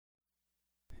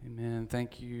Amen.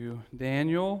 Thank you,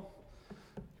 Daniel.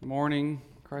 Good morning,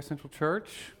 Christ Central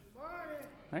Church. Good morning.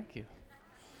 Thank you.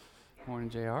 Good morning,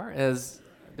 JR. As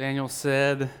Daniel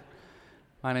said,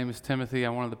 my name is Timothy.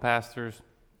 I'm one of the pastors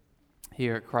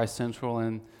here at Christ Central,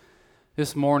 and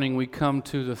this morning we come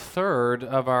to the third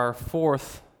of our four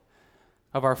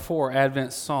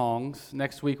Advent songs.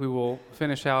 Next week we will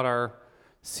finish out our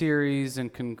series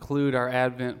and conclude our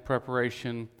Advent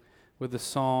preparation with the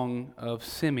Song of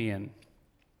Simeon.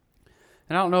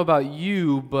 And I don't know about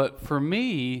you, but for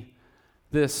me,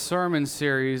 this sermon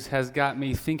series has got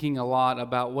me thinking a lot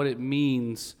about what it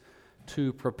means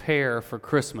to prepare for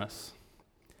Christmas.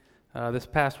 This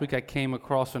past week I came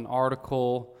across an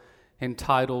article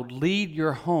entitled, "Lead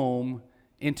Your Home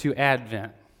into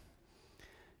Advent."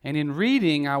 And in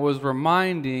reading, I was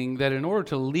reminding that in order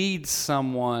to lead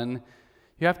someone,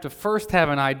 you have to first have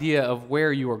an idea of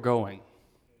where you are going.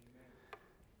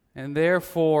 And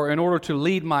therefore, in order to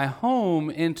lead my home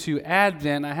into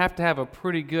Advent, I have to have a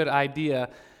pretty good idea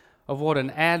of what an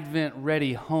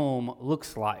Advent-ready home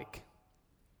looks like.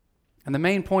 And the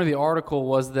main point of the article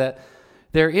was that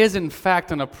there is, in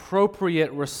fact, an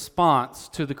appropriate response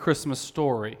to the Christmas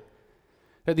story.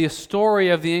 That the story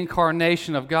of the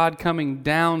incarnation of God coming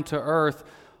down to earth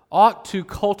ought to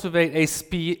cultivate a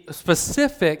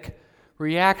specific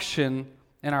reaction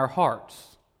in our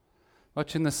hearts.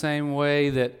 Much in the same way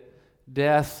that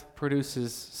death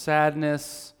produces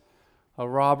sadness, a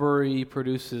robbery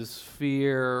produces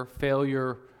fear,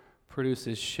 failure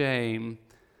produces shame,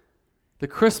 the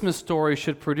Christmas story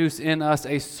should produce in us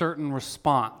a certain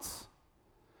response,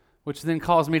 which then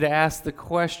caused me to ask the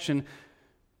question,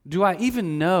 do I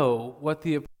even know what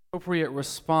the appropriate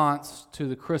response to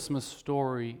the Christmas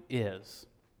story is?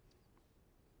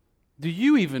 Do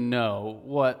you even know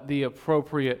what the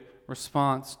appropriate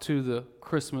response to the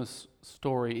Christmas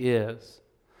story is?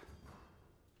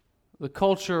 The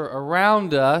culture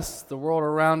around us, the world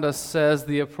around us, says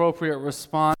the appropriate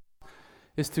response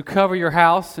is to cover your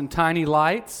house in tiny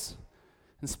lights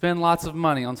and spend lots of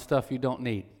money on stuff you don't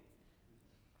need.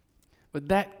 But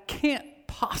that can't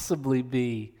possibly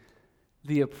be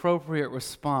the appropriate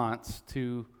response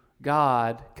to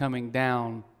God coming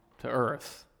down to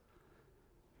earth.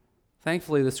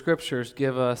 Thankfully, the Scriptures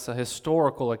give us a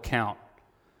historical account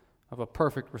of a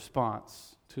perfect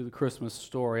response to the Christmas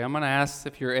story. I'm going to ask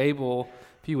if you're able,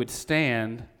 if you would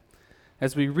stand,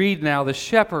 as we read now the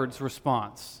shepherd's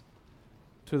response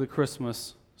to the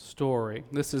Christmas story.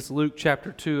 This is Luke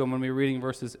chapter 2. I'm going to be reading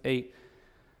verses 8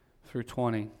 through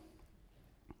 20.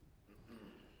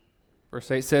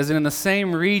 Verse 8 says, "And in the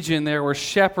same region there were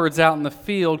shepherds out in the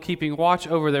field, keeping watch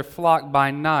over their flock by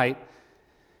night.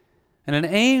 And an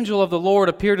angel of the Lord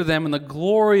appeared to them, and the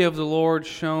glory of the Lord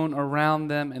shone around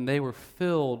them, and they were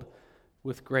filled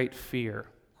with great fear.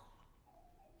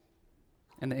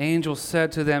 And the angel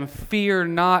said to them, 'Fear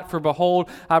not, for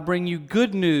behold, I bring you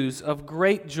good news of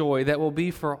great joy that will be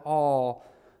for all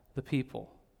the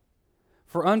people.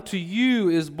 For unto you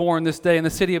is born this day in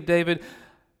the city of David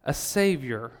a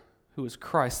Savior, who is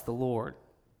Christ the Lord.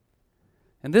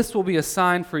 And this will be a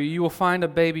sign for you. You will find a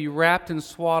baby wrapped in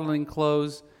swaddling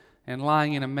clothes and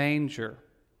lying in a manger.'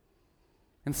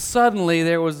 And suddenly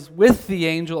there was with the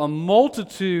angel a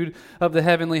multitude of the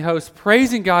heavenly hosts,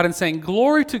 praising God and saying,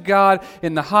 'Glory to God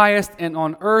in the highest, and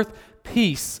on earth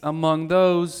peace among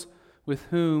those with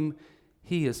whom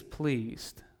He is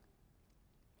pleased.'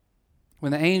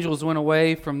 When the angels went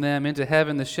away from them into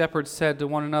heaven, the shepherds said to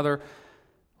one another,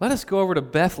 'Let us go over to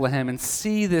Bethlehem and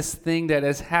see this thing that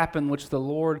has happened, which the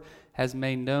Lord has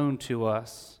made known to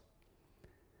us.'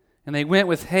 And they went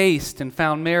with haste and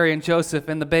found Mary and Joseph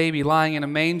and the baby lying in a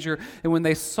manger. And when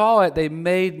they saw it, they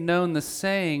made known the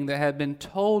saying that had been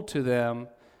told to them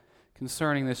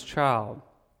concerning this child.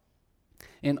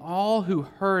 And all who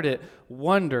heard it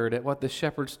wondered at what the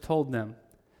shepherds told them.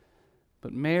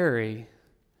 But Mary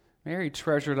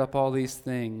treasured up all these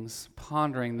things,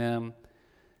 pondering them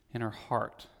in her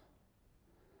heart.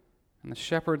 And the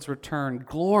shepherds returned,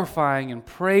 glorifying and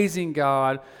praising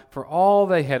God for all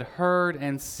they had heard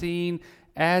and seen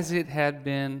as it had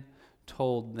been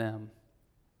told them."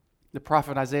 The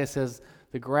prophet Isaiah says,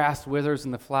 "The grass withers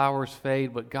and the flowers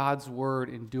fade, but God's word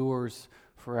endures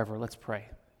forever." Let's pray.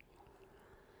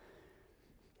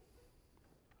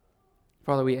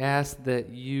 Father, we ask that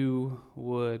you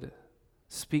would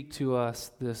speak to us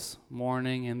this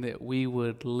morning and that we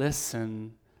would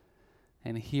listen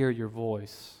and hear your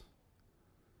voice.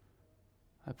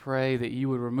 I pray that you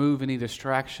would remove any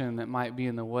distraction that might be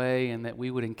in the way and that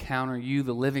we would encounter you,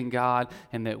 the living God,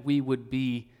 and that we would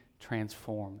be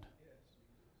transformed.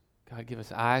 God, give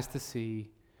us eyes to see,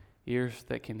 ears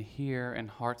that can hear, and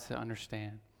hearts that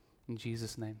understand. In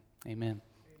Jesus' name, amen.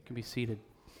 You can be seated.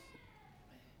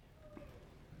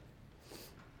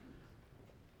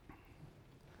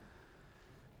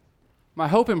 My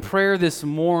hope and prayer this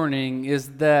morning is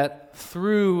that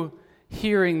through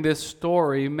hearing this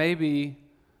story, maybe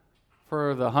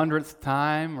for the 100th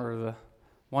time or the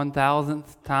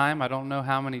 1,000th time, I don't know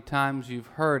how many times you've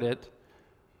heard it,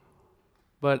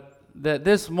 but that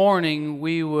this morning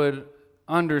we would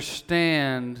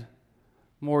understand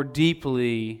more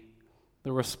deeply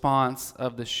the response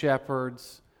of the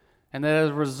shepherds, and that as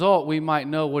a result we might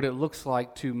know what it looks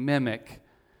like to mimic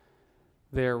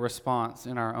their response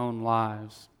in our own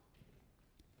lives.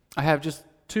 I have just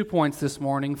 2 points this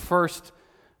morning. First,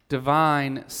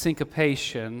 divine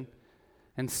syncopation,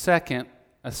 and second,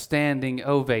 a standing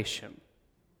ovation.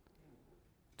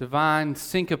 Divine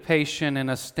syncopation and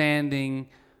a standing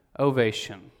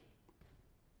ovation.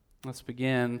 Let's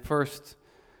begin. First,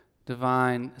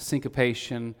 divine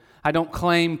syncopation. I don't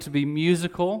claim to be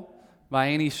musical by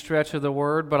any stretch of the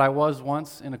word, but I was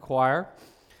once in a choir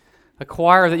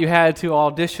that you had to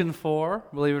audition for,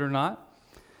 believe it or not.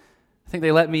 I think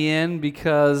they let me in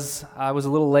because I was a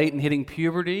little late in hitting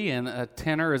puberty, and a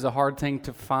tenor is a hard thing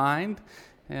to find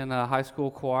in a high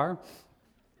school choir.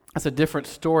 That's a different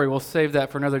story. We'll save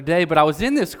that for another day. But I was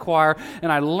in this choir,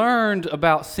 and I learned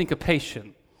about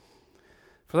syncopation.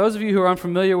 For those of you who are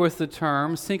unfamiliar with the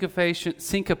term,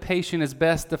 syncopation is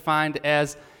best defined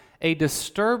as a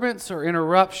disturbance or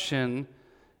interruption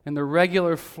in the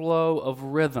regular flow of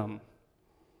rhythm,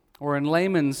 or in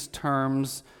layman's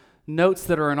terms, notes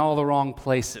that are in all the wrong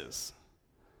places.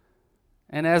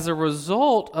 And as a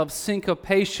result of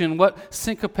syncopation, what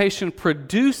syncopation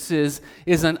produces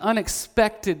is an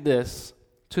unexpectedness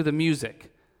to the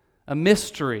music, a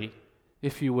mystery,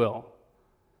 if you will.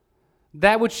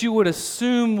 That which you would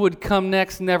assume would come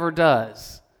next never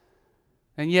does.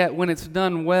 And yet, when it's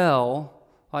done well,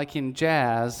 like in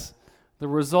jazz, the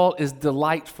result is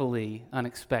delightfully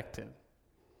unexpected.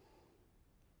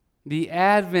 The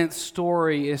Advent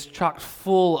story is chock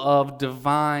full of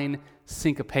divine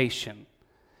syncopation.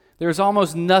 There's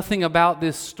almost nothing about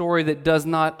this story that does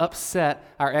not upset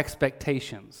our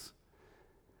expectations.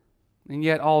 And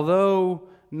yet, although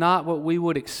not what we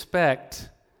would expect,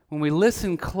 when we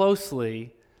listen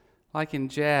closely, like in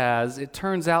jazz, it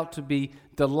turns out to be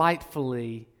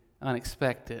delightfully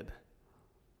unexpected.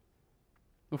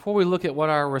 Before we look at what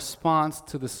our response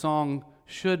to the song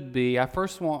should be, I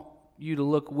first want you to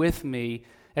look with me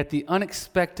at the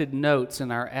unexpected notes in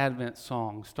our Advent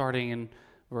song, starting in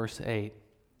verse 8.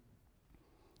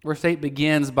 Verse 8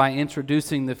 begins by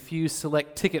introducing the few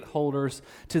select ticket holders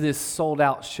to this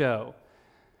sold-out show.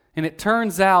 And it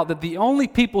turns out that the only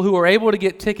people who were able to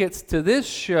get tickets to this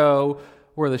show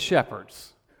were the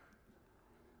shepherds.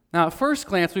 Now, at first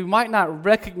glance, we might not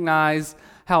recognize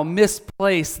how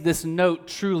misplaced this note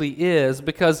truly is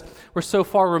because we're so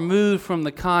far removed from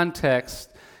the context,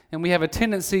 and we have a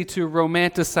tendency to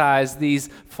romanticize these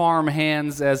farm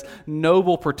hands as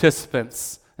noble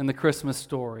participants in the Christmas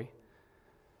story.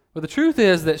 But the truth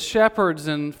is that shepherds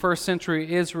in first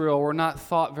century Israel were not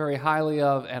thought very highly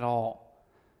of at all.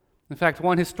 In fact,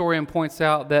 one historian points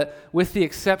out that with the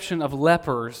exception of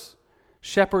lepers,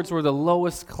 shepherds were the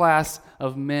lowest class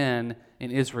of men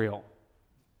in Israel.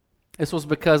 This was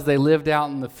because they lived out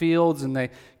in the fields and they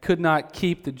could not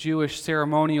keep the Jewish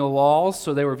ceremonial laws,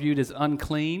 so they were viewed as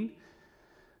unclean.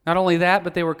 Not only that,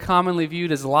 but they were commonly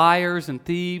viewed as liars and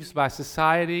thieves by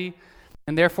society,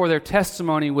 and therefore their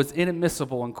testimony was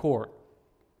inadmissible in court.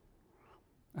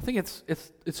 I think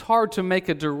it's hard to make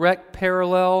a direct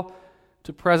parallel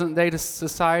to present-day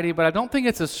society, but I don't think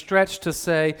it's a stretch to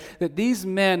say that these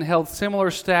men held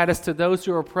similar status to those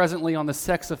who are presently on the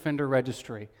sex offender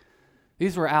registry.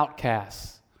 These were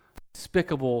outcasts,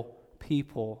 despicable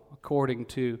people according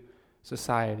to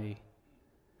society.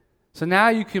 So now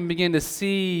you can begin to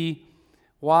see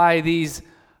why this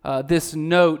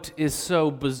note is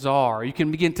so bizarre. You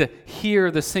can begin to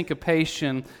hear the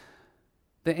syncopation.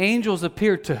 The angels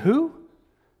appeared to who?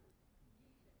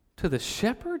 To the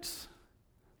shepherds?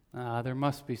 There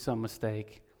must be some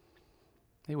mistake.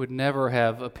 They would never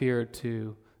have appeared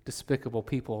to despicable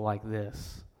people like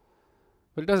this.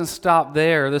 But it doesn't stop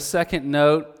there. The second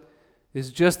note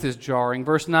is just as jarring.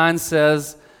 Verse 9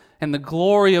 says, "And the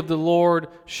glory of the Lord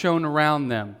shone around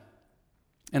them."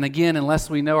 And again, unless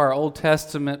we know our Old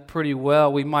Testament pretty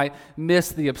well, we might miss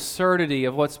the absurdity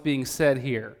of what's being said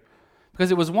here.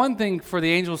 Because it was one thing for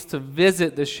the angels to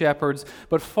visit the shepherds,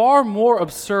 but far more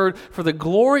absurd for the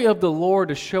glory of the Lord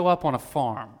to show up on a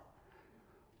farm.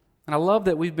 And I love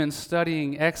that we've been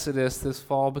studying Exodus this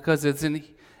fall because it's in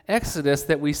Exodus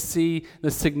that we see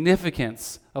the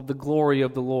significance of the glory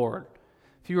of the Lord.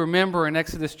 If you remember in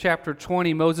Exodus chapter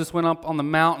 20, Moses went up on the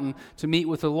mountain to meet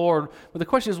with the Lord. But the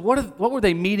question is, what were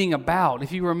they meeting about?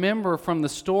 If you remember from the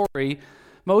story,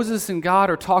 Moses and God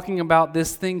are talking about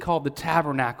this thing called the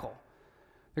tabernacle.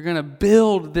 They're going to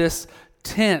build this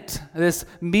tent, this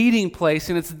meeting place,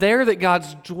 and it's there that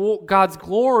God's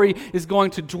glory is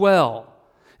going to dwell.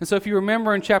 And so if you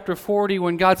remember in chapter 40,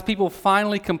 when God's people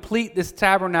finally complete this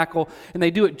tabernacle, and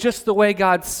they do it just the way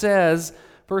God says,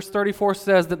 verse 34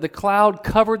 says that the cloud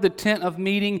covered the tent of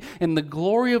meeting, and the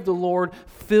glory of the Lord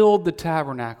filled the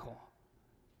tabernacle.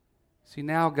 See,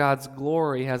 now God's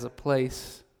glory has a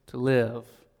place to live.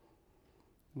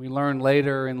 We learn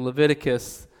later in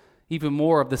Leviticus even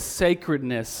more of the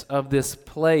sacredness of this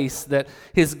place, that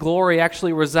His glory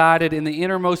actually resided in the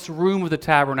innermost room of the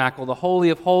tabernacle, the Holy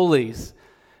of Holies.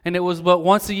 And it was but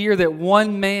once a year that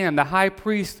one man, the high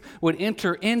priest, would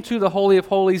enter into the Holy of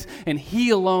Holies, and he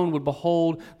alone would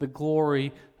behold the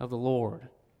glory of the Lord.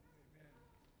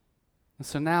 And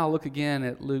so now look again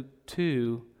at Luke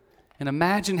 2, and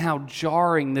imagine how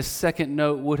jarring this second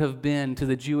note would have been to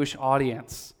the Jewish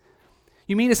audience.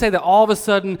 You mean to say that all of a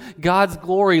sudden God's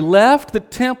glory left the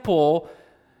temple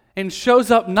and shows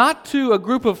up not to a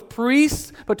group of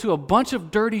priests, but to a bunch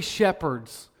of dirty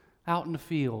shepherds out in the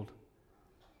field?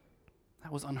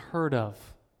 That was unheard of,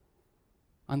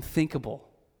 unthinkable.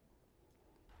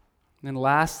 And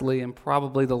lastly, and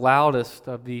probably the loudest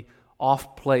of the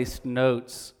off-placed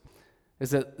notes, is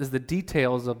the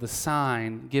details of the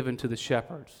sign given to the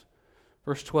shepherds.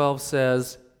 Verse 12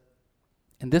 says,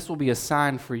 "And this will be a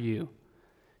sign for you.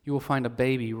 You will find a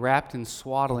baby wrapped in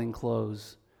swaddling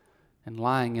clothes and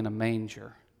lying in a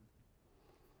manger."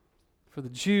 For the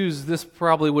Jews, this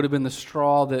probably would have been the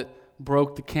straw that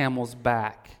broke the camel's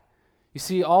back. You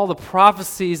see, all the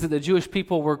prophecies that the Jewish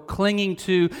people were clinging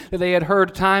to, that they had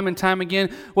heard time and time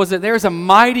again, was that there's a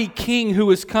mighty king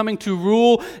who is coming to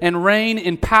rule and reign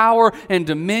in power and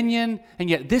dominion, and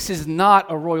yet this is not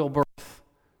a royal birth.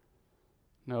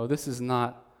 No, this is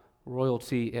not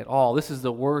royalty at all. This is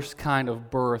the worst kind of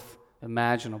birth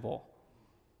imaginable.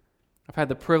 I've had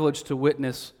the privilege to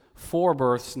witness 4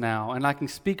 births now, and I can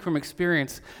speak from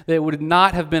experience that it would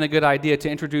not have been a good idea to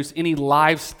introduce any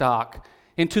livestock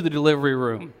into the delivery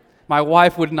room. My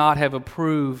wife would not have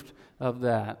approved of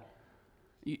that.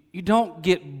 You don't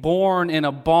get born in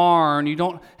a barn, you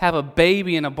don't have a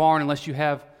baby in a barn unless you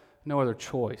have no other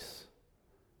choice.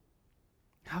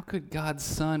 How could God's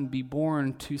Son be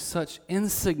born to such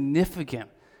insignificant,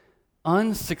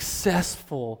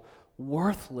 unsuccessful,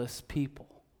 worthless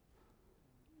people?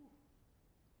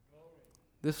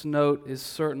 This note is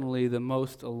certainly the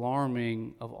most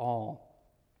alarming of all.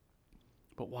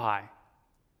 But why?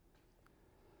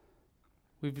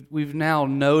 We've now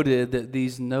noted that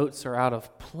these notes are out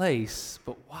of place,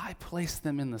 but why place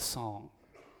them in the song?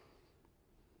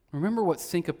 Remember what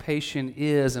syncopation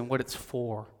is and what it's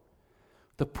for.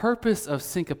 The purpose of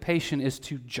syncopation is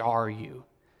to jar you.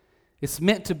 It's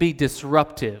meant to be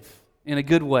disruptive in a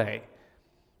good way.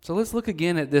 So let's look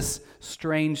again at this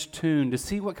strange tune to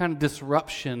see what kind of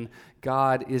disruption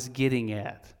God is getting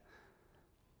at.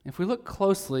 If we look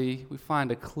closely, we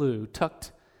find a clue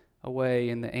tucked away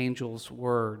in the angel's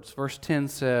words. Verse 10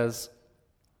 says,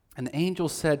 "And the angel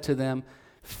said to them,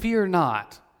 'Fear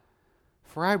not,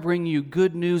 for I bring you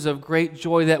good news of great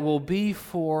joy that will be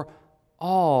for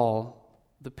all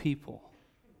the people.'"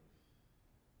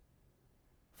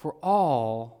 For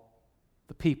all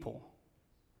the people.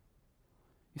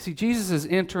 You see, Jesus is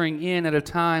entering in at a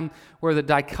time where the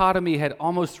dichotomy had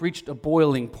almost reached a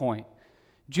boiling point.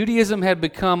 Judaism had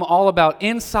become all about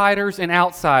insiders and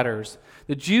outsiders.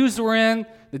 The Jews were in,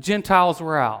 the Gentiles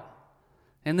were out.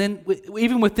 And then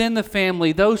even within the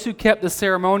family, those who kept the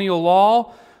ceremonial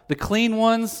law, the clean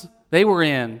ones, they were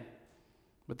in.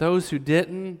 But those who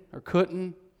didn't or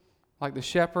couldn't, like the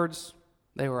shepherds,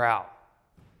 they were out.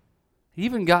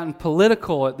 Even gotten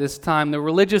political at this time. The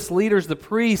religious leaders, the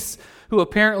priests, who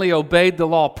apparently obeyed the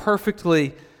law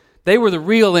perfectly, they were the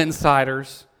real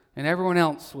insiders, and everyone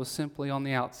else was simply on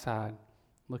the outside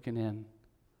looking in.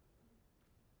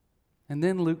 And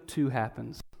then Luke 2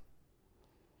 happens.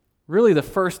 Really the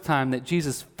first time that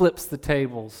Jesus flips the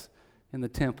tables in the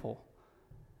temple.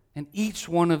 And each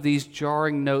one of these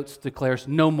jarring notes declares,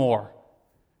 "No more.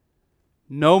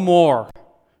 No more.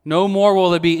 No more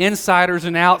will there be insiders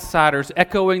and outsiders,"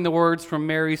 echoing the words from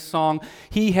Mary's song,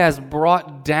 "He has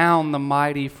brought down the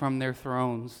mighty from their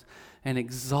thrones and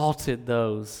exalted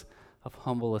those of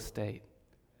humble estate."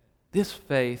 This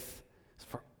faith is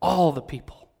for all the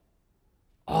people.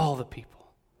 All the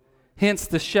people. Hence,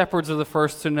 the shepherds are the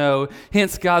first to know.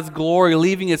 Hence, God's glory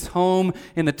leaving its home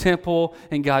in the temple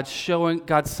and God's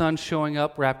Son showing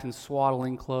up wrapped in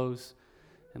swaddling clothes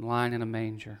and lying in a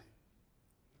manger.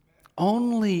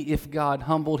 Only if God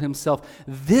humbled himself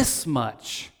this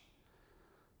much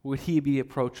would he be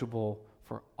approachable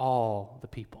for all the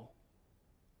people.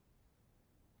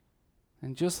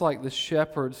 And just like the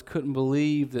shepherds couldn't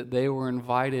believe that they were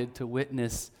invited to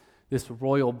witness this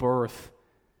royal birth,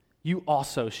 you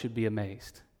also should be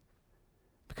amazed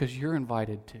because you're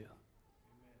invited too.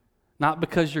 Not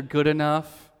because you're good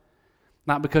enough,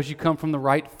 not because you come from the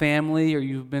right family or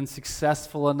you've been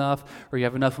successful enough or you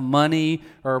have enough money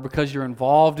or because you're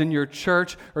involved in your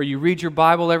church or you read your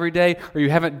Bible every day or you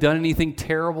haven't done anything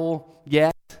terrible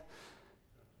yet.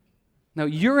 No,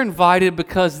 you're invited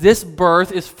because this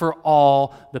birth is for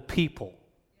all the people.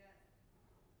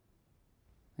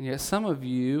 And yet some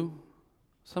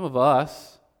of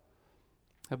us,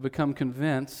 have become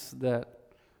convinced that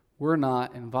we're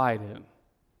not invited.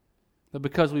 That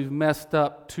because we've messed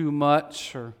up too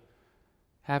much or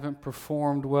haven't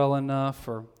performed well enough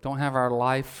or don't have our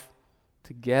life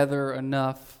together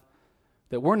enough,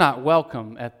 that we're not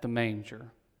welcome at the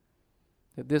manger.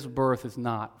 That this birth is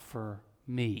not for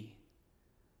me.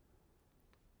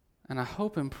 And I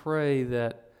hope and pray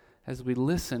that as we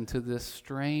listen to this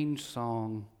strange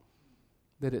song,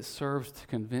 that it serves to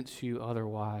convince you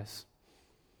otherwise.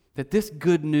 That this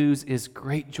good news is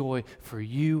great joy for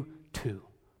you too.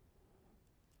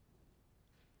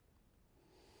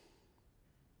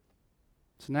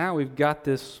 So now we've got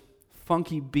this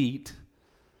funky beat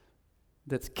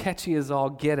that's catchy as all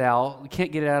get out. We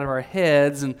can't get it out of our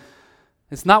heads, and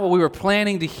it's not what we were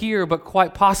planning to hear, but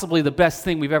quite possibly the best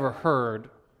thing we've ever heard.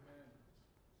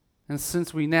 And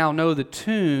since we now know the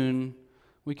tune,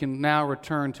 we can now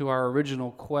return to our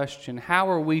original question. How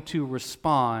are we to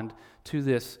respond to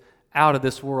this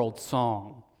out-of-this-world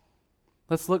song?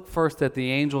 Let's look first at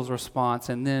the angel's response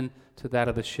and then to that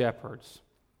of the shepherds.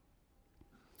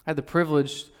 I had the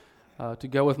privilege to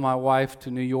go with my wife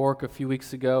to New York a few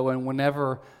weeks ago, and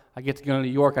whenever I get to go to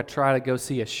New York, I try to go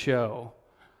see a show.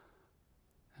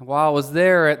 And while I was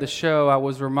there at the show, I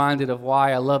was reminded of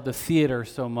why I love the theater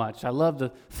so much. I love the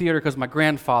theater because my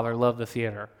grandfather loved the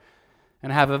theater.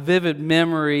 And I have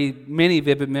many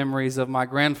vivid memories of my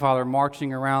grandfather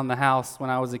marching around the house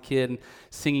when I was a kid and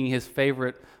singing his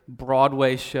favorite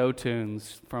Broadway show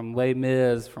tunes from Les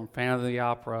Mis, from Phantom of the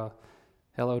Opera,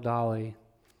 Hello, Dolly.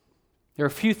 There are a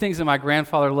few things that my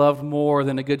grandfather loved more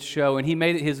than a good show, and he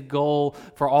made it his goal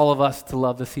for all of us to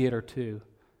love the theater too.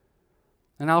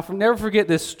 And I'll never forget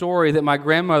this story that my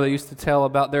grandmother used to tell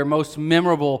about their most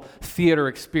memorable theater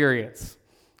experience.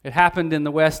 It happened in the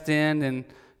West End in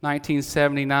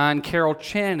 1979. Carol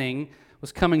Channing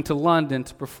was coming to London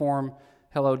to perform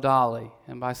Hello, Dolly,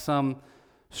 and by some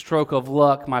stroke of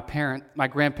luck, my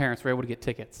grandparents were able to get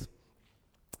tickets.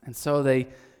 And so they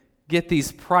get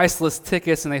these priceless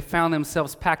tickets, and they found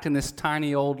themselves packed in this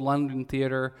tiny old London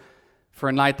theater for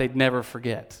a night they'd never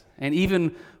forget. And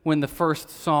even when the first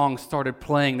song started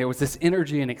playing, there was this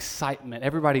energy and excitement.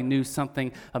 Everybody knew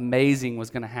something amazing was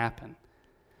going to happen.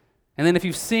 And then if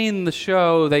you've seen the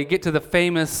show, they get to the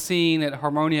famous scene at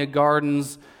Harmonia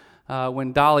Gardens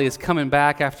when Dolly is coming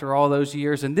back after all those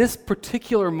years. And this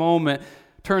particular moment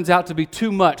turns out to be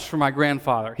too much for my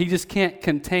grandfather. He just can't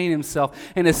contain himself.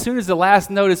 And as soon as the last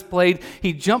note is played,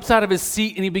 he jumps out of his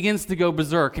seat and he begins to go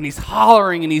berserk. And he's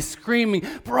hollering and he's screaming,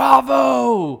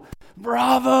 "Bravo!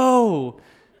 Bravo!"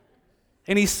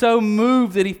 And he's so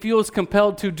moved that he feels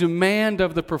compelled to demand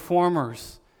of the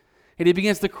performers. And he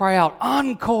begins to cry out,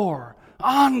 "Encore!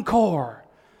 Encore!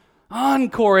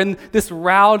 Encore!" And this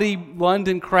rowdy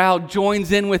London crowd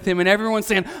joins in with him, and everyone's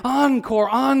saying, "Encore!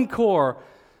 Encore!"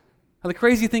 Now, the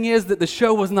crazy thing is that the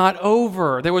show was not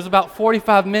over. There was about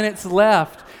 45 minutes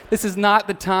left. This is not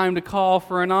the time to call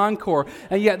for an encore.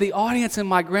 And yet the audience and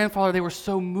my grandfather, they were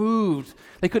so moved,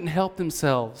 they couldn't help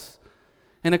themselves.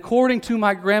 And according to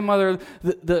my grandmother,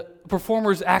 the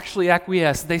performers actually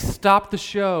acquiesced. They stopped the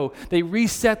show. They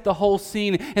reset the whole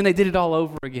scene, and they did it all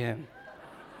over again.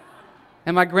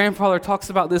 And my grandfather talks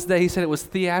about this day. He said it was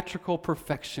theatrical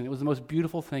perfection. It was the most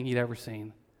beautiful thing he'd ever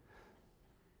seen.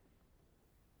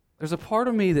 There's a part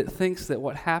of me that thinks that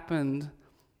what happened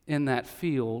in that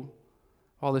field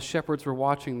while the shepherds were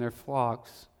watching their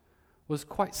flocks was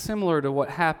quite similar to what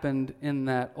happened in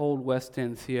that old West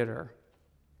End theater.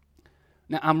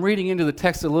 Now, I'm reading into the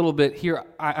text a little bit here.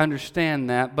 I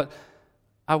understand that, but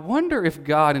I wonder if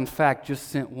God, in fact, just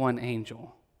sent one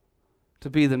angel to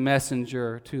be the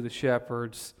messenger to the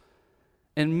shepherds,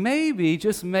 and maybe,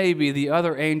 just maybe, the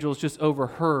other angels just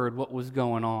overheard what was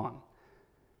going on.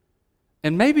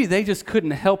 And maybe they just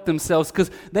couldn't help themselves because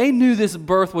they knew this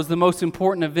birth was the most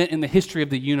important event in the history of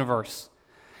the universe.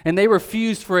 And they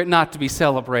refused for it not to be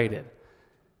celebrated.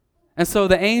 And so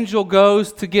the angel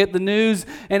goes to get the news,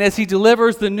 and as he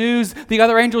delivers the news, the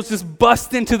other angels just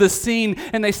bust into the scene,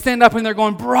 and they stand up and they're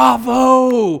going,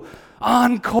 "Bravo!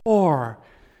 Encore!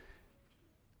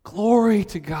 Glory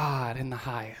to God in the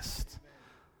highest."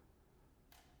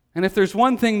 And if there's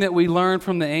one thing that we learn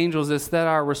from the angels, it's that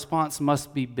our response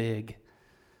must be big,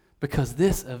 because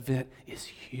this event is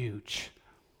huge.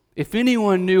 If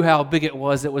anyone knew how big it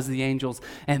was the angels,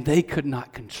 and they could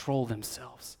not control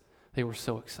themselves. They were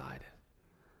so excited.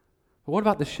 But what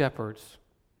about the shepherds?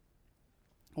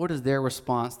 What is their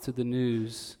response to the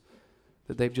news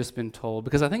that they've just been told?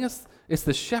 Because I think it's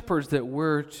the shepherds that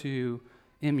we're to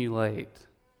emulate.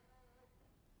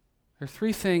 There are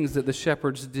three things that the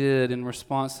shepherds did in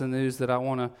response to the news that I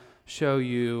want to show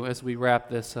you as we wrap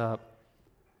this up.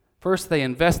 First, they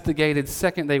investigated.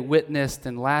 Second, they witnessed.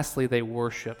 And lastly, they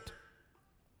worshiped.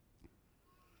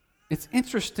 It's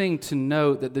interesting to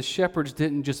note that the shepherds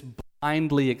didn't just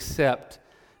blindly accept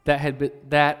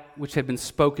that which had been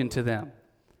spoken to them.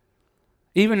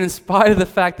 Even in spite of the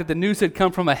fact that the news had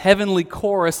come from a heavenly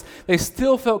chorus, they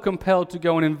still felt compelled to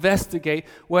go and investigate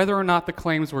whether or not the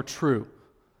claims were true.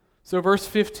 So verse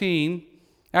 15,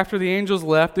 after the angels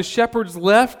left, the shepherds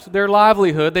left their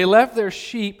livelihood, they left their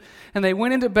sheep, and they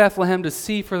went into Bethlehem to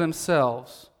see for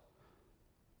themselves.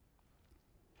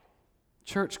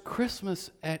 Church,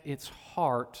 Christmas at its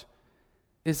heart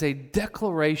is a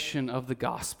declaration of the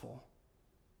gospel,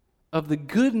 of the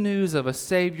good news of a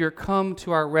Savior come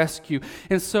to our rescue.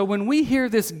 And so when we hear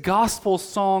this gospel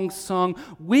song sung,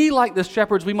 we, like the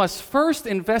shepherds, we must first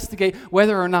investigate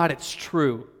whether or not it's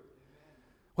true,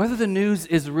 whether the news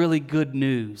is really good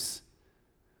news.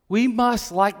 We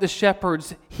must, like the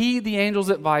shepherds, heed the angel's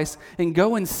advice and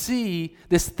go and see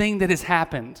this thing that has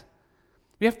happened.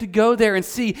 We have to go there and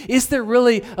see, is there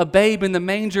really a babe in the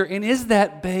manger? And is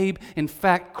that babe, in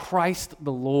fact, Christ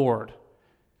the Lord?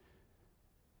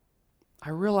 I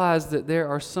realize that there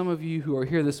are some of you who are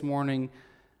here this morning,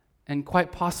 and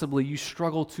quite possibly you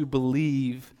struggle to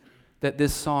believe that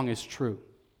this song is true.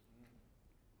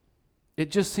 It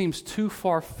just seems too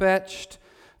far-fetched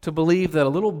to believe that a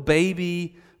little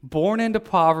baby born into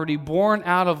poverty, born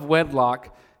out of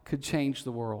wedlock, could change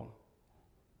the world.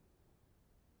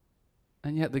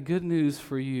 And yet the good news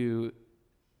for you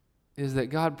is that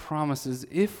God promises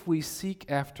if we seek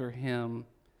after Him,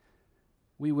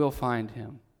 we will find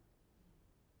Him.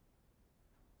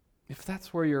 If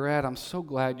that's where you're at, I'm so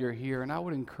glad you're here, and I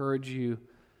would encourage you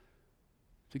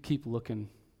to keep looking,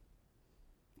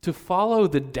 to follow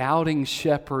the doubting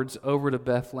shepherds over to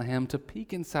Bethlehem, to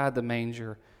peek inside the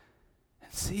manger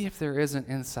and see if there isn't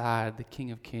inside the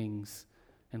King of Kings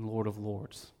and Lord of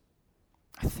Lords.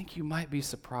 I think you might be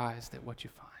surprised at what you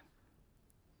find.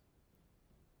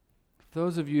 For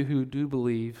those of you who do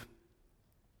believe,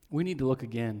 we need to look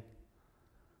again.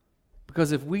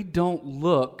 Because if we don't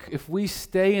look, if we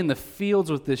stay in the fields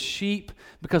with the sheep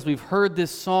because we've heard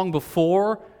this song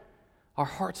before, our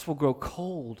hearts will grow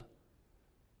cold.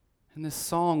 And this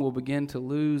song will begin to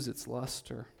lose its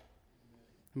luster.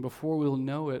 And before we'll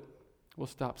know it, we'll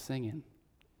stop singing.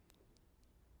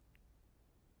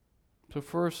 So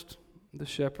first, the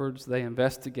shepherds, they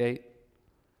investigate.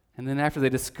 And then after they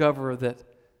discover that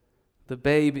the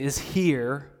babe is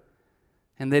here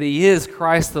and that He is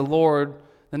Christ the Lord,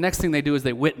 the next thing they do is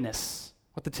they witness.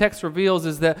 What the text reveals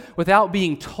is that without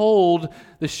being told,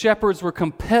 the shepherds were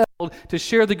compelled to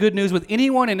share the good news with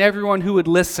anyone and everyone who would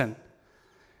listen.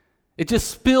 It just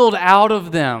spilled out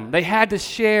of them. They had to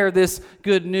share this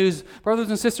good news. Brothers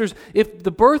and sisters, if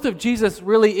the birth of Jesus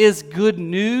really is good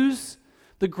news,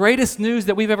 the greatest news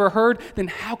that we've ever heard, then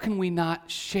how can we not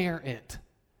share it?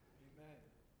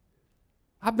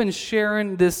 I've been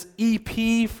sharing this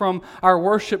EP from our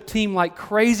worship team like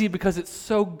crazy because it's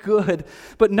so good.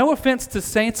 But no offense to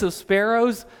Saints of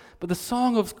Sparrows, but the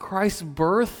song of Christ's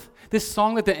birth, this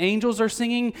song that the angels are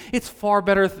singing, it's far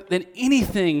better than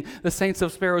anything the Saints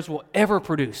of Sparrows will ever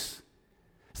produce.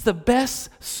 It's the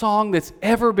best song that's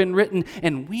ever been written,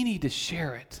 and we need to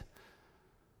share it.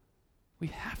 We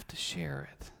have to share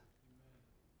it.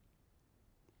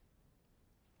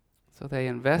 So they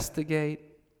investigate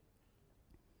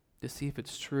to see if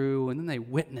it's true, and then they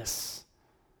witness.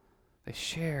 They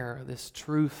share this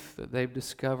truth that they've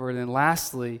discovered. And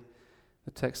lastly,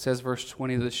 the text says, verse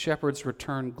 20, the shepherds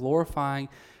returned glorifying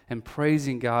and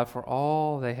praising God for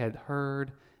all they had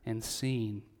heard and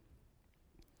seen.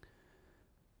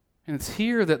 And it's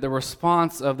here that the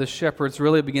response of the shepherds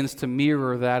really begins to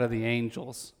mirror that of the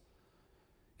angels.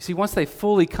 See, once they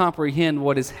fully comprehend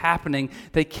what is happening,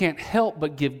 they can't help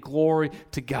but give glory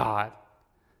to God.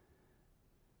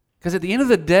 Because at the end of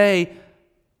the day,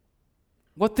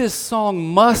 what this song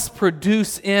must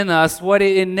produce in us, what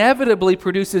it inevitably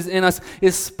produces in us,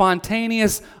 is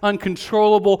spontaneous,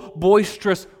 uncontrollable,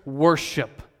 boisterous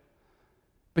worship.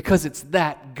 Because it's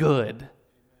that good.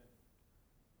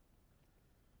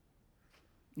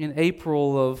 In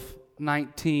April of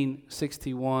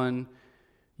 1961,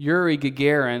 Yuri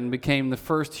Gagarin became the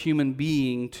first human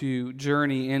being to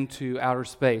journey into outer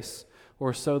space,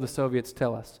 or so the Soviets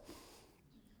tell us.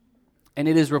 And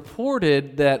it is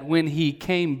reported that when he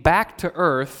came back to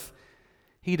Earth,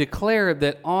 he declared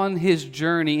that on his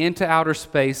journey into outer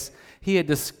space, he had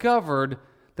discovered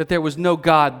that there was no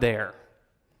God there.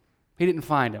 He didn't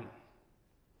find him.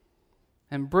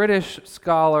 And British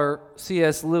scholar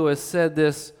C.S. Lewis said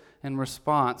this in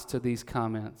response to these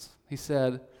comments. He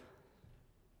said,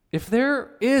 "If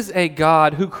there is a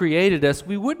God who created us,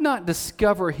 we would not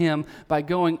discover him by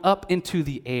going up into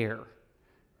the air.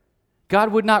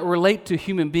 God would not relate to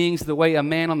human beings the way a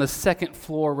man on the second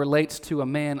floor relates to a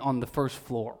man on the first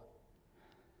floor.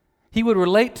 He would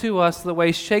relate to us the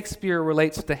way Shakespeare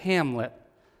relates to Hamlet.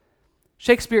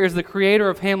 Shakespeare is the creator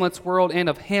of Hamlet's world and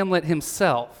of Hamlet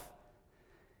himself.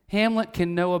 Hamlet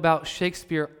can know about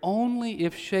Shakespeare only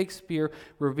if Shakespeare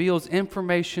reveals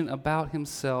information about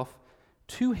himself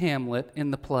to Hamlet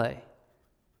in the play."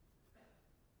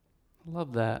 I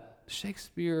love that.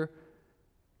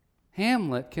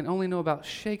 Hamlet can only know about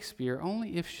Shakespeare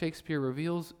only if Shakespeare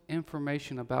reveals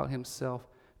information about himself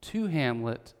to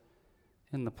Hamlet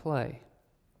in the play.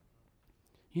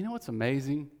 You know what's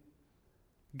amazing?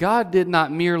 God did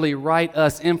not merely write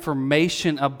us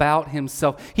information about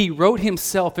himself. He wrote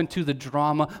himself into the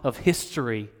drama of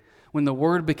history when the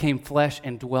Word became flesh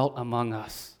and dwelt among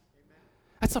us.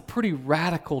 That's a pretty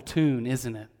radical tune,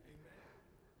 isn't it?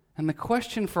 And the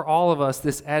question for all of us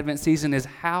this Advent season is,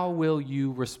 how will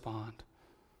you respond?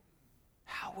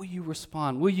 How will you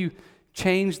respond? Will you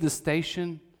change the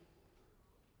station?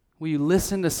 Will you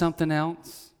listen to something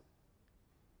else?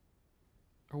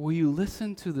 Or will you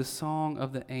listen to the song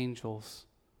of the angels?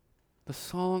 The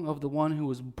song of the one who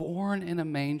was born in a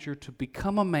manger to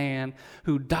become a man,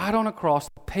 who died on a cross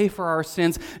to pay for our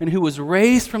sins, and who was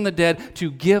raised from the dead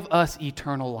to give us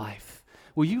eternal life.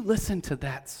 Will you listen to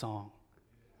that song?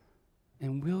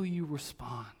 And will you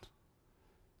respond?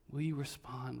 Will you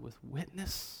respond with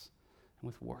witness and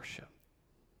with worship?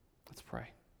 Let's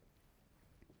pray.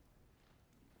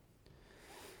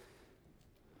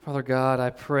 Father God, I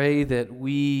pray that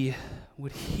we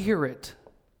would hear it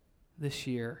this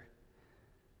year.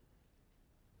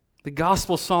 The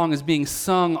gospel song is being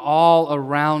sung all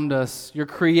around us. Your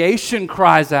creation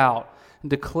cries out and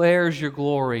declares your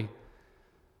glory.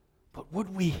 But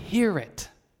would we hear it?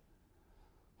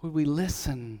 Would we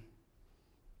listen?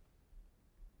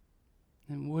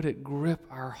 And would it grip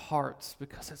our hearts,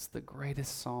 because it's the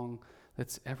greatest song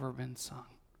that's ever been sung,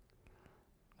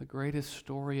 the greatest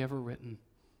story ever written.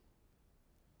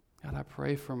 God, I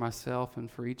pray for myself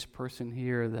and for each person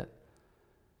here that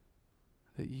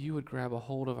you would grab a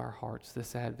hold of our hearts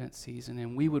this Advent season,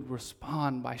 and we would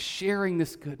respond by sharing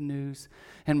this good news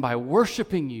and by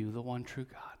worshiping you, the one true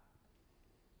God.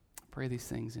 I pray these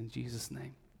things in Jesus'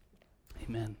 name.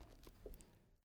 Amen.